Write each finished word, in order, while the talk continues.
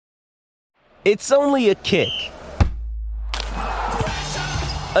It's only a kick,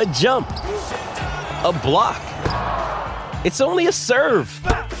 a jump, a block. It's only a serve.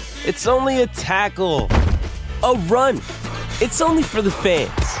 It's only a tackle, a run. It's only for the fans.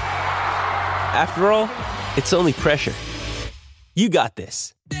 After all, it's only pressure. You got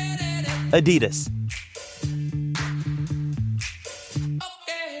this. Adidas.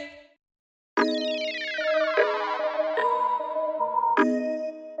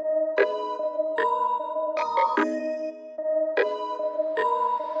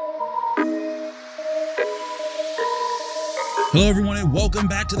 Hello, everyone, and welcome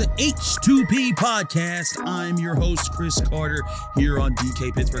back to the H2P podcast. I'm your host, Chris Carter, here on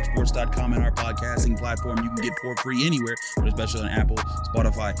DKPittsburghSports.com and our podcasting platform you can get for free anywhere, but especially on Apple,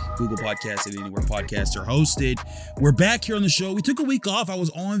 Spotify, Google Podcasts, and anywhere podcasts are hosted. We're back here on the show. We took a week off. I was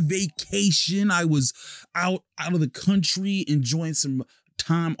on vacation. I was out of the country enjoying some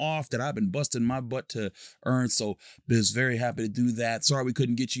time off that I've been busting my butt to earn, so I was very happy to do that. Sorry we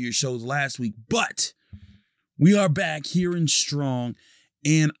couldn't get you your shows last week, but we are back here and strong,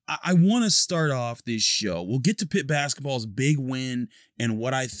 and I want to start off this show. We'll get to Pitt basketball's big win and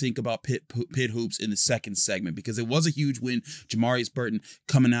what I think about Pitt hoops in the second segment, because it was a huge win. Jamarius Burton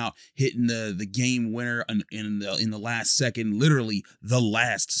coming out, hitting the game winner in the last second, literally the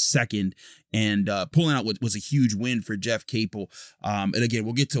last second, and pulling out what was a huge win for Jeff Capel. And again,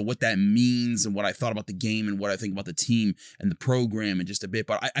 we'll get to what that means and what I thought about the game and what I think about the team and the program in just a bit.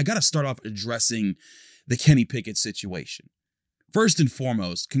 But I got to start off addressing the Kenny Pickett situation. First and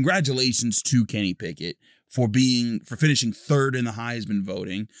foremost, congratulations to Kenny Pickett for finishing third in the Heisman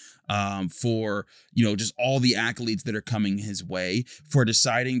voting, for just all the accolades that are coming his way, for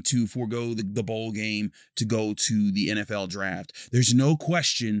deciding to forego the bowl game to go to the NFL draft. There's no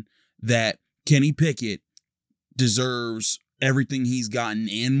question that Kenny Pickett deserves everything he's gotten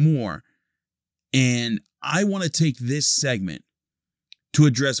and more. And I want to take this segment to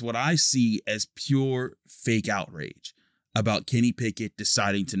address what I see as pure fake outrage about Kenny Pickett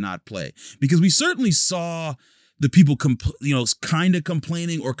deciding to not play. Because we certainly saw the people kind of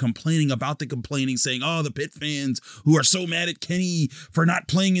complaining about the complaining, saying, oh, the Pitt fans who are so mad at Kenny for not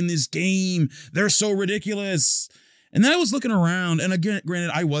playing in this game, they're so ridiculous. And then I was looking around, and again,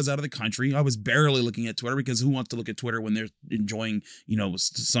 granted, I was out of the country. I was barely looking at Twitter, because who wants to look at Twitter when they're enjoying,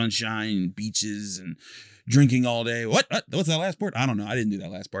 sunshine, beaches, and drinking all day? What's that last part? I don't know. I didn't do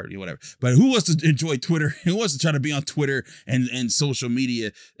that last part, whatever. But who wants to enjoy Twitter? Who wants to try to be on Twitter and social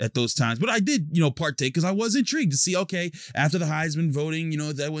media at those times? But I did, partake, because I was intrigued to see, okay, after the Heisman voting,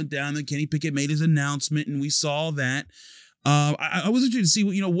 that went down, then Kenny Pickett made his announcement, and we saw that. I was interested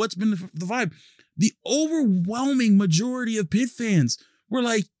to see, what's been the vibe. The overwhelming majority of Pitt fans were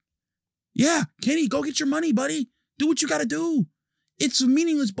like, yeah, Kenny, go get your money, buddy. Do what you got to do. It's a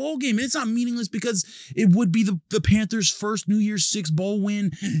meaningless bowl game. And it's not meaningless because it would be the Panthers' first New Year's Six bowl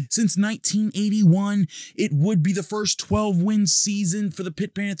win since 1981. It would be the first 12-win season for the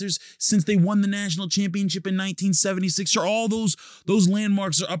Pitt Panthers since they won the national championship in 1976. Sure, all those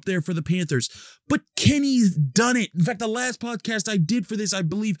landmarks are up there for the Panthers. But Kenny's done it. In fact, the last podcast I did for this, I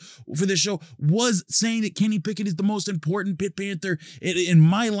believe, for this show, was saying that Kenny Pickett is the most important Pitt Panther in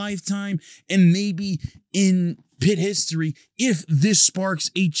my lifetime, and maybe in Pitt history, if this sparks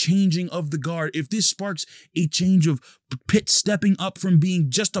a changing of the guard, if this sparks a change of Pitt stepping up from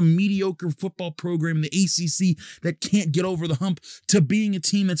being just a mediocre football program in the ACC that can't get over the hump to being a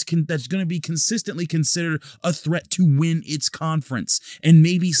team that's going to be consistently considered a threat to win its conference, and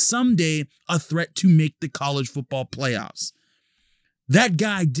maybe someday a threat to make the college football playoffs. That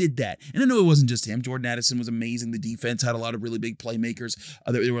guy did that. And I know it wasn't just him. Jordan Addison was amazing. The defense had a lot of really big playmakers.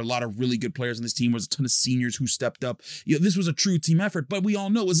 There were a lot of really good players on this team. There was a ton of seniors who stepped up. This was a true team effort, but we all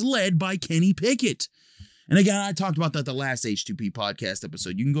know it was led by Kenny Pickett. And again, I talked about that the last H2P podcast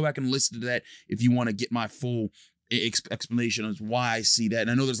episode. You can go back and listen to that if you want to get my full explanation of why I see that.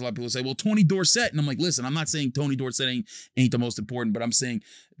 And I know there's a lot of people who say, well, Tony Dorsett. And I'm like, listen, I'm not saying Tony Dorsett ain't the most important, but I'm saying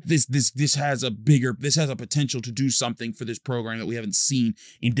this has a potential to do something for this program that we haven't seen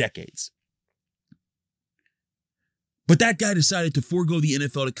in decades. But that guy decided to forego the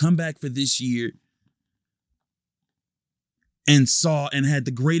NFL to come back for this year and had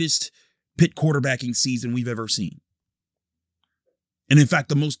the greatest Pitt quarterbacking season we've ever seen. And in fact,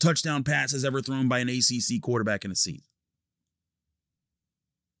 the most touchdown passes ever thrown by an ACC quarterback in a season.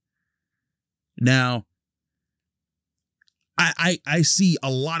 Now, I see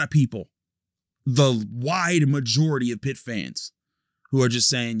a lot of people, the wide majority of Pitt fans, who are just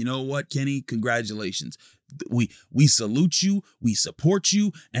saying, you know what, Kenny, congratulations. We salute you, we support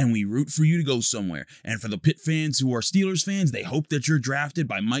you, and we root for you to go somewhere. And for the Pitt fans who are Steelers fans, they hope that you're drafted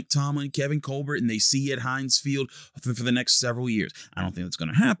by Mike Tomlin, Kevin Colbert, and they see you at Heinz Field for the next several years. I don't think that's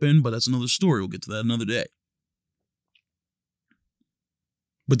going to happen, but that's another story. We'll get to that another day.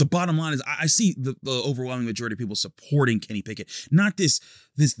 But the bottom line is, I see the overwhelming majority of people supporting Kenny Pickett, not this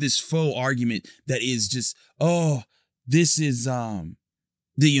faux argument that is just, oh, this is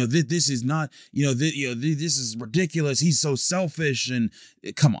this is not, this is ridiculous. He's so selfish. And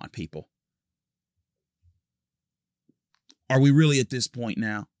come on, people. Are we really at this point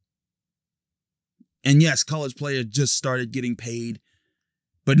now? And yes, college players just started getting paid,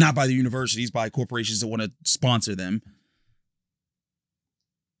 but not by the universities, by corporations that want to sponsor them.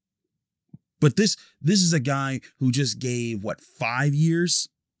 But this is a guy who just gave 5 years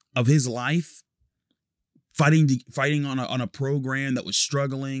of his life fighting on a program that was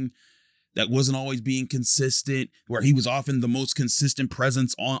struggling, that wasn't always being consistent, where he was often the most consistent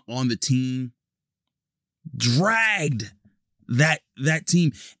presence on the team, dragged that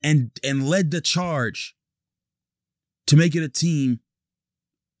team and led the charge to make it a team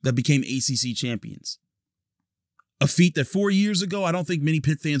that became ACC champions. A feat that 4 years ago, I don't think many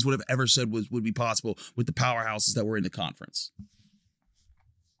Pitt fans would have ever said would be possible with the powerhouses that were in the conference.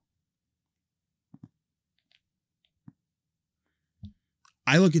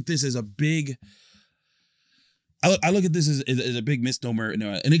 I look at this as a big. I look at this as a big misnomer.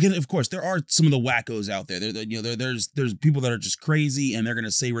 And again, of course, there are some of the wackos out there. There's people that are just crazy and they're going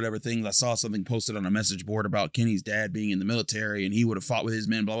to say whatever things. I saw something posted on a message board about Kenny's dad being in the military and he would have fought with his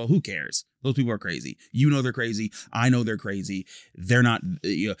men. Blah blah. Who cares? Those people are crazy. You know they're crazy. I know they're crazy. They're not.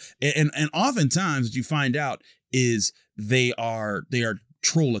 And oftentimes what you find out is they are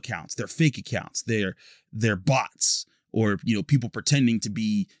troll accounts. They're fake accounts. They're bots. Or, people pretending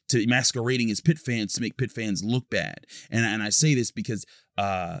to masquerading as Pitt fans to make Pitt fans look bad. And I say this because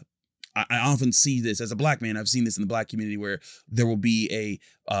I often see this as a black man. I've seen this in the black community where there will be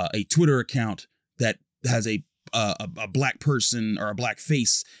a Twitter account that has a black person or a black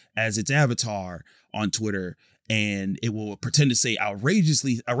face as its avatar on Twitter. And it will pretend to say outrageous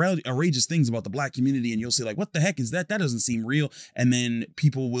things about the black community. And you'll say, like, what the heck is that? That doesn't seem real. And then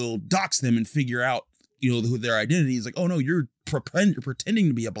people will dox them and figure out who their identity is. Like, oh no, you're pretending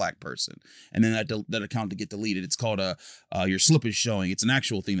to be a black person, and then that account to get deleted. It's called your slip is showing. It's an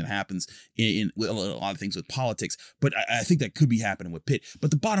actual thing that happens in with a lot of things with politics, but I think that could be happening with Pitt. But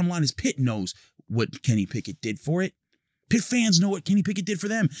the bottom line is Pitt knows what Kenny Pickett did for it. Pitt fans know what Kenny Pickett did for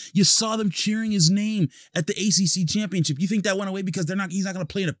them. You saw them cheering his name at the ACC championship. You think that went away because he's not going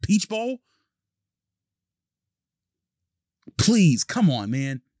to play in a Peach Bowl? Please, come on,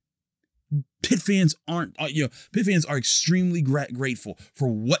 man. Pitt fans are extremely grateful for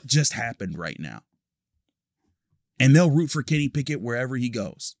what just happened right now. And they'll root for Kenny Pickett wherever he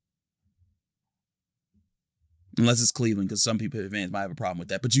goes. Unless it's Cleveland, because some Pitt fans might have a problem with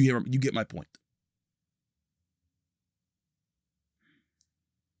that. But you get my point.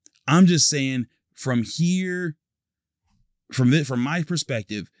 I'm just saying from my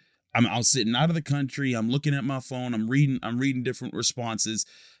perspective, I'm sitting out of the country. I'm looking at my phone. I'm reading different responses.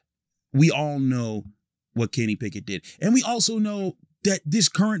 We all know what Kenny Pickett did. And we also know that this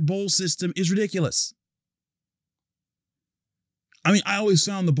current bowl system is ridiculous. I mean, I always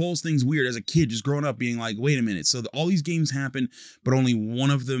found the bowls things weird as a kid, just growing up being like, wait a minute. So all these games happen, but only one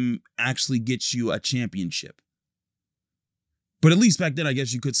of them actually gets you a championship. But at least back then, I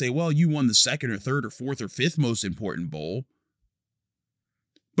guess you could say, well, you won the second or third or fourth or fifth most important bowl.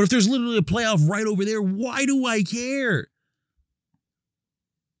 But if there's literally a playoff right over there, why do I care?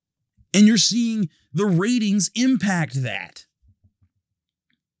 And you're seeing the ratings impact that.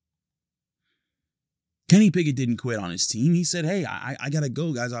 Kenny Pickett didn't quit on his team. He said, hey, I got to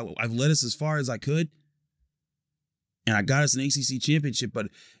go, guys. I've led us as far as I could. And I got us an ACC championship. But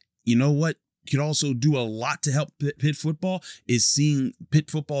you know what could also do a lot to help Pitt football is seeing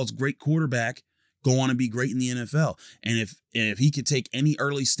Pitt football's great quarterback go on and be great in the NFL. And if he could take any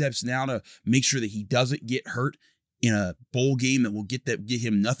early steps now to make sure that he doesn't get hurt in a bowl game that will get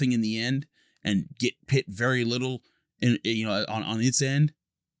him nothing in the end and get Pitt very little on its end.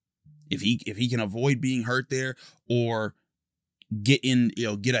 If he can avoid being hurt there or get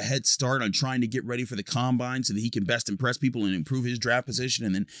a head start on trying to get ready for the combine so that he can best impress people and improve his draft position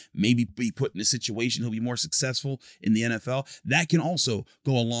and then maybe be put in a situation he'll be more successful in the NFL, that can also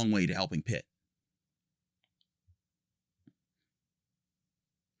go a long way to helping Pitt.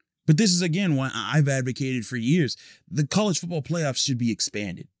 But this is, again, what I've advocated for years. The college football playoffs should be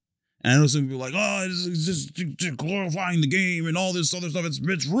expanded. And I know some people are like, oh, it's just glorifying the game and all this other stuff.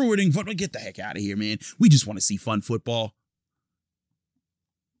 It's ruining football. Get the heck out of here, man. We just want to see fun football.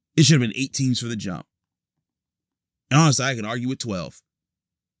 It should have been 8 teams for the jump. And honestly, I could argue with 12.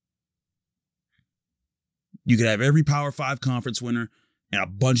 You could have every Power 5 conference winner and a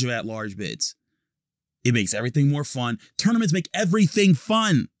bunch of at-large bids. It makes everything more fun. Tournaments make everything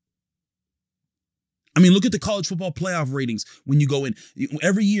fun. I mean, look at the college football playoff ratings when you go in.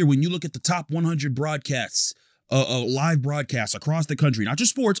 Every year when you look at the top 100 broadcasts, live broadcasts across the country, not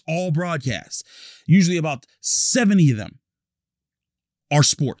just sports, all broadcasts, usually about 70 of them are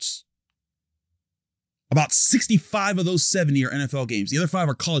sports. About 65 of those 70 are NFL games. The other 5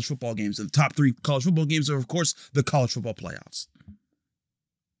 are college football games. And the top 3 college football games are, of course, the college football playoffs.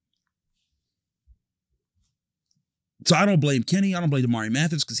 So I don't blame Kenny. I don't blame Damari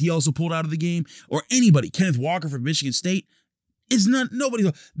Mathis because he also pulled out of the game, or anybody. Kenneth Walker from Michigan State. It's not nobody.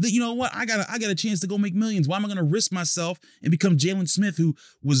 You know what? I got a chance to go make millions. Why am I going to risk myself and become Jalen Smith, who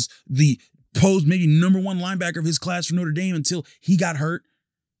was the maybe number 1 linebacker of his class for Notre Dame until he got hurt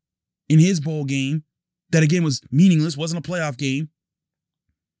in his bowl game? That again was meaningless, wasn't a playoff game.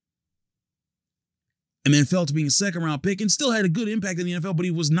 And then fell to being a 2nd-round pick and still had a good impact in the NFL, but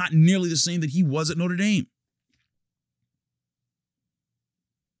he was not nearly the same that he was at Notre Dame.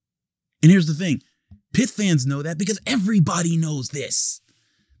 And here's the thing. Pitt fans know that because everybody knows this.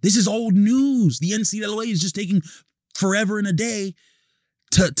 This is old news. The NCAA is just taking forever and a day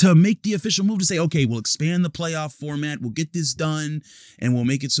to make the official move to say, okay, we'll expand the playoff format. We'll get this done and we'll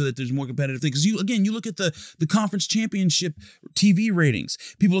make it so that there's more competitive things. Because you look at the conference championship TV ratings.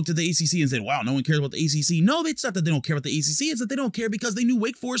 People looked at the ACC and said, wow, no one cares about the ACC. No, it's not that they don't care about the ACC. It's that they don't care because they knew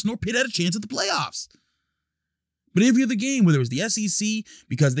Wake Forest nor Pitt had a chance at the playoffs. But every other game, whether it was the SEC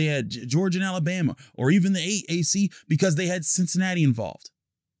because they had Georgia and Alabama, or even the AAC because they had Cincinnati involved.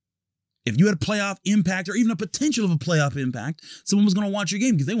 If you had a playoff impact or even a potential of a playoff impact, someone was going to watch your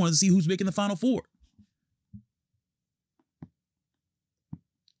game because they wanted to see who's making the Final Four.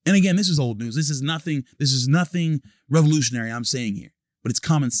 And again, this is old news. This is nothing revolutionary I'm saying here, but it's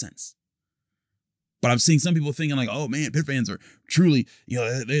common sense. But I'm seeing some people thinking like, oh man, Pitt fans are truly, they're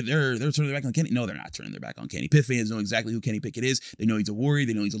turning their back on Kenny. No, they're not turning their back on Kenny. Pitt fans know exactly who Kenny Pickett is. They know he's a warrior.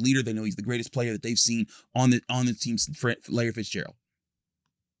 They know he's a leader. They know he's the greatest player that they've seen on the team since Larry Fitzgerald.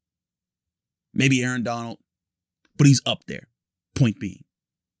 Maybe Aaron Donald, but he's up there. Point being.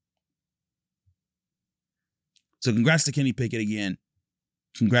 So congrats to Kenny Pickett again.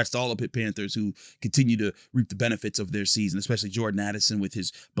 Congrats to all the Pitt Panthers who continue to reap the benefits of their season, especially Jordan Addison with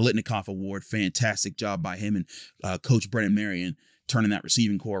his Biletnikoff Award. Fantastic job by him and Coach Brennan Marion turning that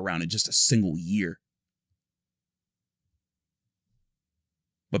receiving core around in just a single year.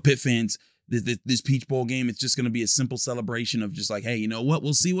 But Pitt fans, this Peach Bowl game, it's just going to be a simple celebration of just like, hey, you know what?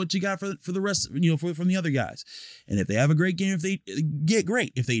 We'll see what you got for the rest, from the other guys. And if they have a great game, if they get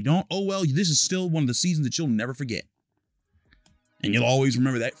great. If they don't, oh well, this is still one of the seasons that you'll never forget. And you'll always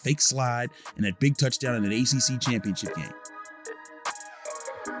remember that fake slide and that big touchdown in an ACC championship game.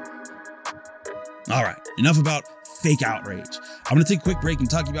 All right, enough about fake outrage. I'm going to take a quick break and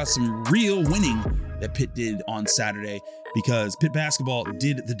talk about some real winning that Pitt did on Saturday, because Pitt basketball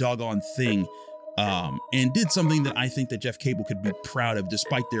did the doggone thing and did something that I think that Jeff Cable could be proud of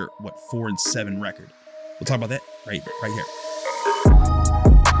despite their, 4-7 record. We'll talk about that right here.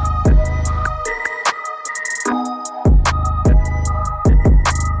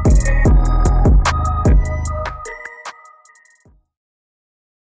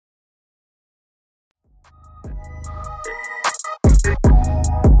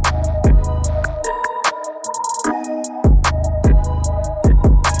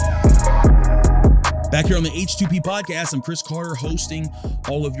 Back here on the H2P podcast, I'm Chris Carter, hosting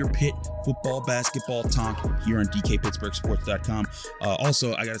all of your Pitt football, basketball talk here on DKPittsburghSports.com.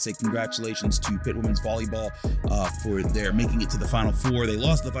 Also, I got to say congratulations to Pitt women's volleyball for their making it to the Final Four. They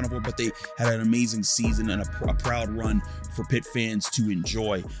lost the Final Four, but they had an amazing season and a proud run for Pitt fans to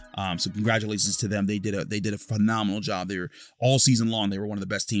enjoy. So congratulations to them. They did a phenomenal job. They were all season long. They were one of the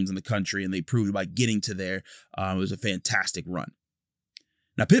best teams in the country, and they proved by getting to there. It was a fantastic run.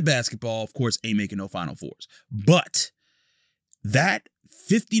 Now, Pitt basketball, of course, ain't making no Final Fours. But that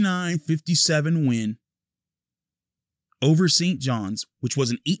 59-57 win over St. John's, which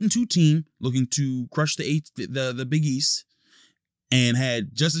was an 8-2 team looking to crush the Big East, and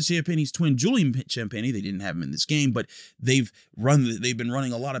had Justin Champagne's twin, Julian Champagnie. They didn't have him in this game, but they've been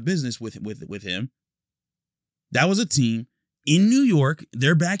running a lot of business with him. That was a team in New York,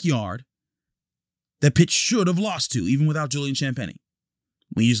 their backyard, that Pitt should have lost to, even without Julian Champagnie.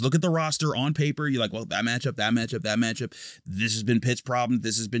 When you just look at the roster on paper, you're like, well, that matchup. This has been Pitt's problem.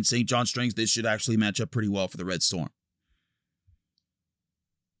 This has been St. John's strengths. This should actually match up pretty well for the Red Storm.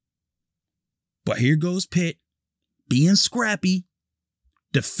 But here goes Pitt, being scrappy,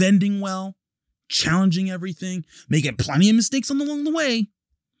 defending well, challenging everything, making plenty of mistakes along the way,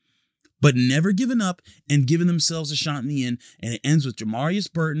 but never giving up and giving themselves a shot in the end. And it ends with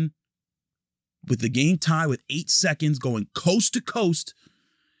Jamarius Burton with the game tie with 8 seconds going coast to coast,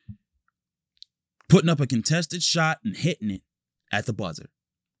 putting up a contested shot and hitting it at the buzzer.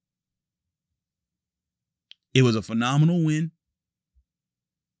 It was a phenomenal win.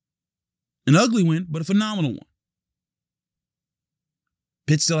 An ugly win, but a phenomenal one.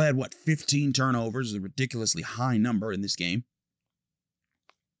 Pitt still had, 15 turnovers, a ridiculously high number in this game.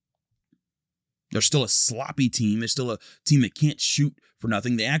 They're still a sloppy team. They're still a team that can't shoot for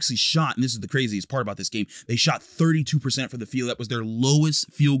nothing. They actually shot, and this is the craziest part about this game, they shot 32% from the field. That was their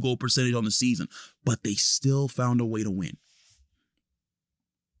lowest field goal percentage on the season, but they still found a way to win.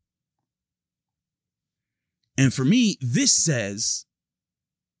 And for me, this says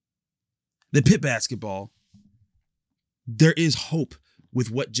that Pitt basketball, there is hope with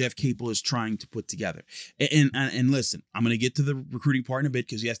what Jeff Capel is trying to put together. And listen, I'm going to get to the recruiting part in a bit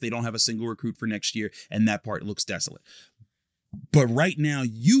because, yes, they don't have a single recruit for next year, and that part looks desolate. But right now,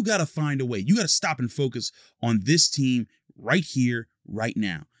 you got to find a way. You got to stop and focus on this team right here, right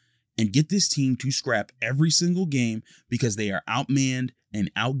now, and get this team to scrap every single game because they are outmanned and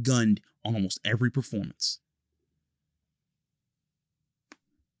outgunned on almost every performance.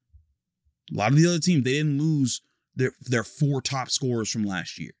 A lot of the other teams, they didn't lose their 4 top scorers from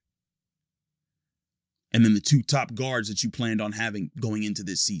last year. And then the 2 top guards that you planned on having going into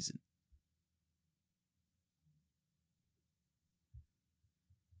this season.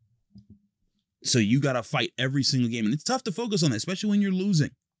 So you got to fight every single game. And it's tough to focus on that, especially when you're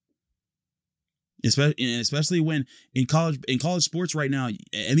losing. Especially when in college sports right now, at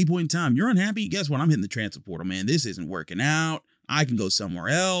any point in time, you're unhappy. Guess what? I'm hitting the transfer portal, man. This isn't working out. I can go somewhere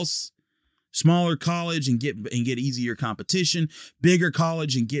else. Smaller college and get easier competition, bigger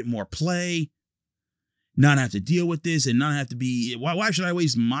college and get more play, not have to deal with this and not have to be, why should I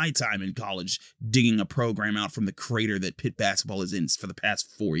waste my time in college digging a program out from the crater that Pitt basketball is in for the past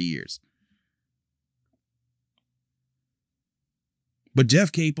 4 years? But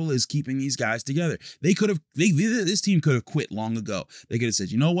Jeff Capel is keeping these guys together. This team could have quit long ago. They could have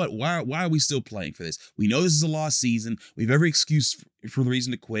said, you know what? Why are we still playing for this? We know this is a lost season. We have every excuse for the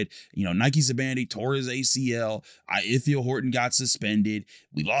reason to quit. You know, Nike Sabandy tore his ACL. Ithiel Horton got suspended.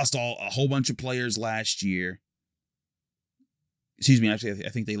 We lost a whole bunch of players last year. Excuse me, actually, I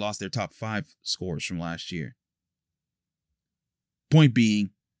think they lost their top 5 scorers from last year. Point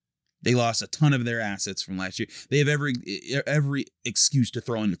being, they lost a ton of their assets from last year. They have every excuse to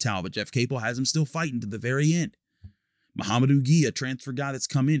throw in the towel, but Jeff Capel has them still fighting to the very end. Muhammadu Gueye, a transfer guy that's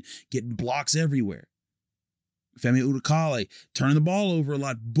come in, getting blocks everywhere. Femi Udakale, turning the ball over a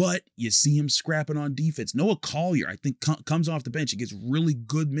lot, but you see him scrapping on defense. Noah Collier, I think, comes off the bench. He gets really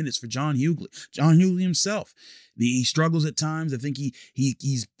good minutes for John Hughley. John Hughley himself, he struggles at times. I think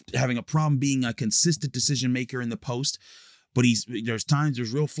he's having a problem being a consistent decision maker in the post. But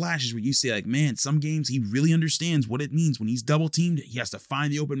there's real flashes where you see, like, man, some games he really understands what it means when he's double teamed. He has to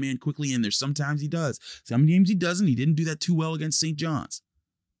find the open man quickly, and there's sometimes he does. Some games he doesn't. He didn't do that too well against St. John's.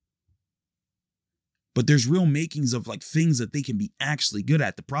 But there's real makings of, like, things that they can be actually good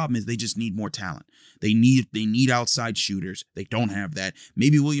at. The problem is they just need more talent. They need outside shooters. They don't have that.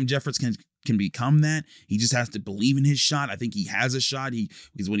 Maybe William Jeffords can become that. He just has to believe in his shot. I think he has a shot.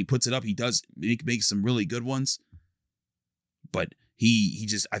 Because when he puts it up, he does make some really good ones. But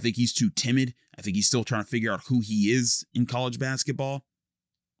I think he's too timid. I think he's still trying to figure out who he is in college basketball.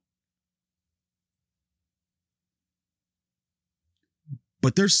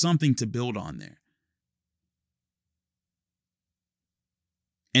 But there's something to build on there.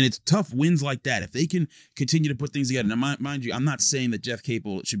 And it's tough wins like that. If they can continue to put things together. Now, mind you, I'm not saying that Jeff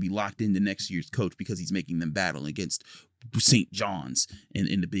Capel should be locked into next year's coach because he's making them battle against St. John's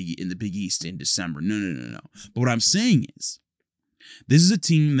in the Big East in December. No. But what I'm saying is, this is a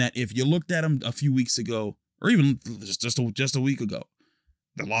team that if you looked at them a few weeks ago, or even just a week ago,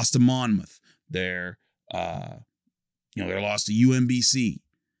 they lost to Monmouth. They're lost to UMBC.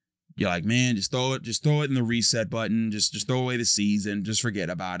 You're like, man, just throw it in the reset button. Just throw away the season. Just forget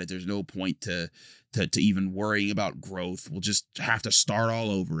about it. There's no point to even worrying about growth. We'll just have to start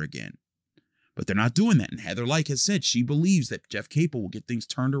all over again. But they're not doing that. And Heather Lyke has said she believes that Jeff Capel will get things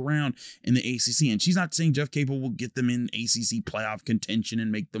turned around in the ACC. And she's not saying Jeff Capel will get them in ACC playoff contention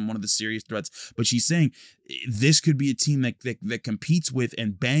and make them one of the serious threats. But she's saying this could be a team that competes with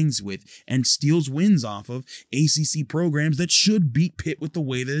and bangs with and steals wins off of ACC programs that should beat Pitt with the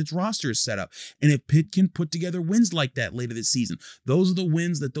way that its roster is set up. And if Pitt can put together wins like that later this season, those are the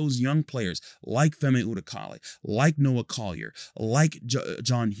wins that those young players like Femi Udakale, like Noah Collier, like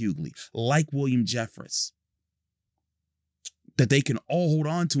John Hughley, like William Jeffress, that they can all hold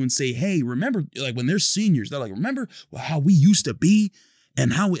on to and say, hey, remember, like when they're seniors, they're like, remember how we used to be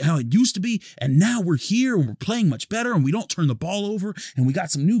and how it used to be, and now we're here and we're playing much better and we don't turn the ball over and we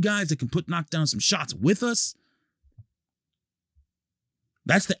got some new guys that can knock down some shots with us.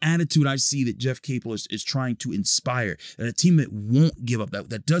 That's the attitude I see that Jeff Capel is trying to inspire, that a team that won't give up,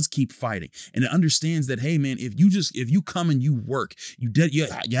 that does keep fighting, and it understands that, hey man, if you come and you work, you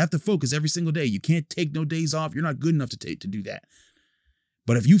have to focus every single day. You can't take no days off. You're not good enough to do that.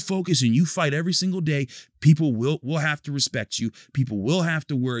 But if you focus and you fight every single day, people will have to respect you. People will have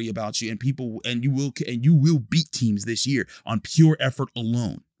to worry about you, and you will beat teams this year on pure effort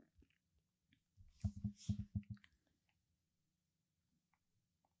alone.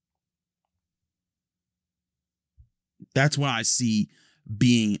 That's what I see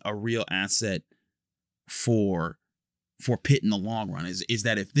being a real asset for Pitt in the long run, is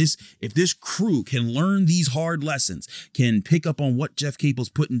that if this crew can learn these hard lessons, can pick up on what Jeff Capel's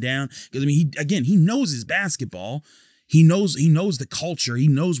putting down, because I mean, he knows his basketball. He knows the culture. He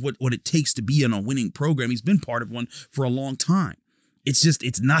knows what it takes to be in a winning program. He's been part of one for a long time.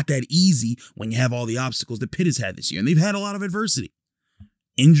 It's not that easy when you have all the obstacles that Pitt has had this year. And they've had a lot of adversity.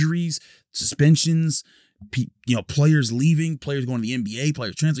 Injuries, suspensions, players leaving, players going to the NBA,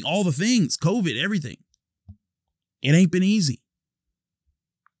 players transferring, all the things, COVID, everything. It ain't been easy.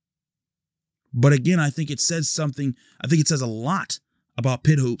 But again, I think it says something. I think it says a lot about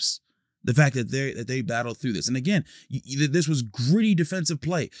Pitt hoops, the fact that they battled through this. And again, this was gritty defensive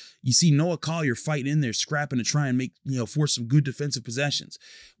play. You see Noah Collier fighting in there, scrapping to try and force some good defensive possessions.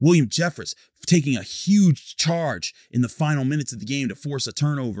 William Jeffress taking a huge charge in the final minutes of the game to force a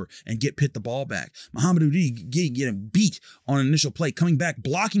turnover and get Pitt the ball back. Muhammad Udi getting beat on an initial play, coming back,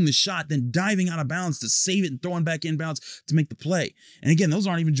 blocking the shot, then diving out of bounds to save it and throwing back inbounds to make the play. And again, those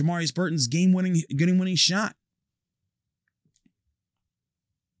aren't even Jamarius Burton's game-winning shot.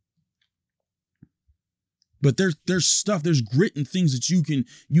 But there's grit and things that you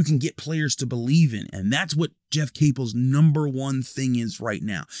can get players to believe in. And that's what Jeff Capel's number one thing is right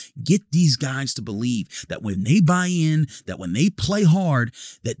now. Get these guys to believe that when they buy in, that when they play hard,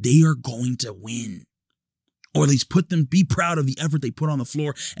 that they are going to win. Or at least be proud of the effort they put on the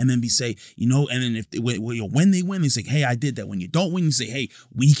floor, and then and then when they win, they say, hey, I did that. When you don't win, you say, hey,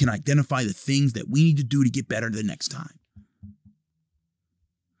 we can identify the things that we need to do to get better the next time.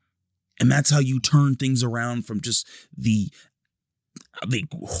 And that's how you turn things around from just the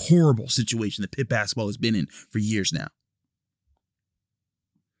horrible situation that Pitt basketball has been in for years now.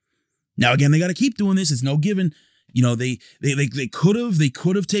 Now, again, they got to keep doing this. It's no given. They could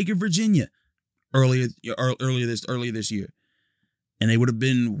have taken Virginia earlier this year, and they would have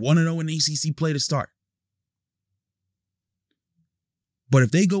been 1-0 in ACC play to start. But if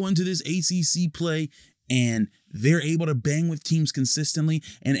they go into this ACC play and they're able to bang with teams consistently,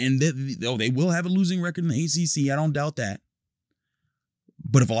 and they will have a losing record in the ACC. I don't doubt that.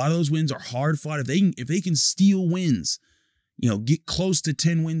 But if a lot of those wins are hard fought, if they can steal wins, get close to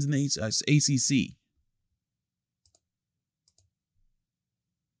 10 wins in the ACC,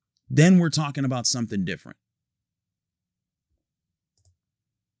 then we're talking about something different.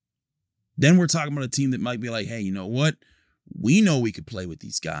 Then we're talking about a team that might be like, hey, you know what? We know we could play with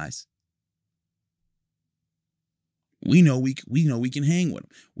these guys. We know we can hang with them.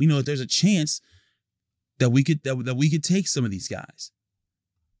 We know that there's a chance that we could take some of these guys.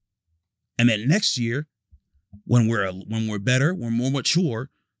 And then next year, when we're better, we're more mature,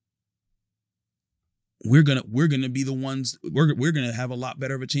 we're gonna be the ones. We're gonna have a lot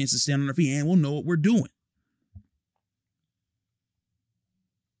better of a chance to stand on our feet, and we'll know what we're doing.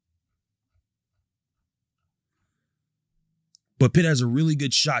 But Pitt has a really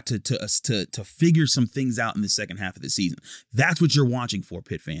good shot to figure some things out in the second half of the season. That's what you're watching for,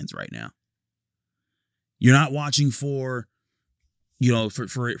 Pitt fans, right now. You're not watching for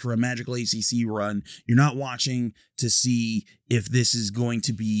a magical ACC run. You're not watching to see if this is going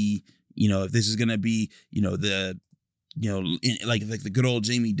to be, like the good old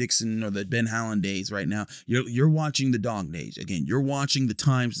Jamie Dixon or the Ben Howland days right now. You're watching the dog days. Again, you're watching the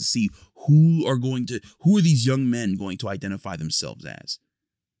times to see who are these young men going to identify themselves as.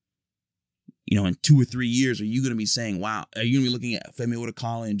 in 2 or 3 years, are you going to be saying, wow, are you going to be looking at Femi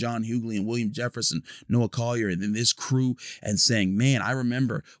Odukale and John Hughley and William Jefferson, Noah Collier, and then this crew and saying, man, I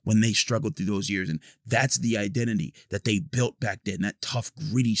remember when they struggled through those years. And that's the identity that they built back then, that tough,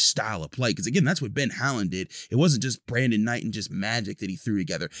 gritty style of play. Because again, that's what Ben Howland did. It wasn't just Brandon Knight and just magic that he threw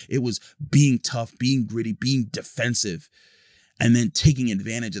together. It was being tough, being gritty, being defensive, and then taking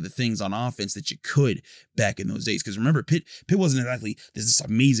advantage of the things on offense that you could back in those days. Because remember, Pitt wasn't exactly this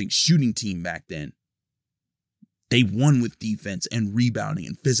amazing shooting team back then. They won with defense and rebounding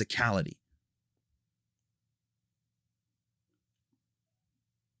and physicality.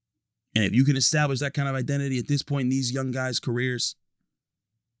 And if you can establish that kind of identity at this point in these young guys' careers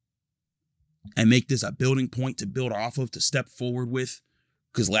and make this a building point to build off of, to step forward with,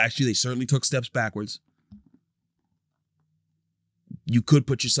 because last year they certainly took steps backwards, you could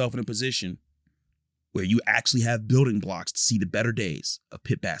put yourself in a position where you actually have building blocks to see the better days of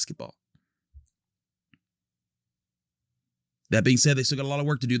Pitt basketball. That being said, they still got a lot of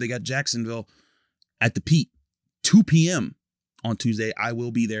work to do. They got Jacksonville at the Pete, 2 p.m. on Tuesday. I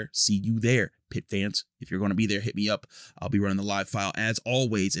will be there. See you there, Pitt fans. If you're going to be there, hit me up. I'll be running the live file as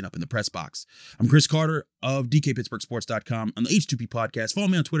always and up in the press box. I'm Chris Carter of DKPittsburghSports.com on the H2P podcast. Follow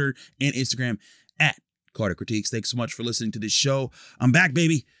me on Twitter and Instagram at Carter Critiques. Thanks so much for listening to this show. I'm back,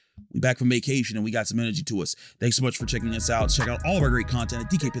 baby. We back from vacation and we got some energy to us. Thanks so much for checking us out. Check out all of our great content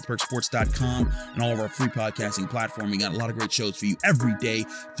at DKPittsburghSports.com and all of our free podcasting platform. We got a lot of great shows for you every day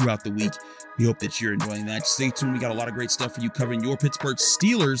throughout the week. We hope that you're enjoying that. Stay tuned. We got a lot of great stuff for you covering your Pittsburgh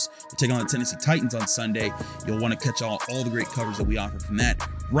Steelers to take on the Tennessee Titans on Sunday. You'll want to catch all the great covers that we offer from that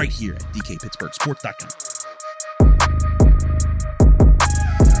right here at DKPittsburghSports.com.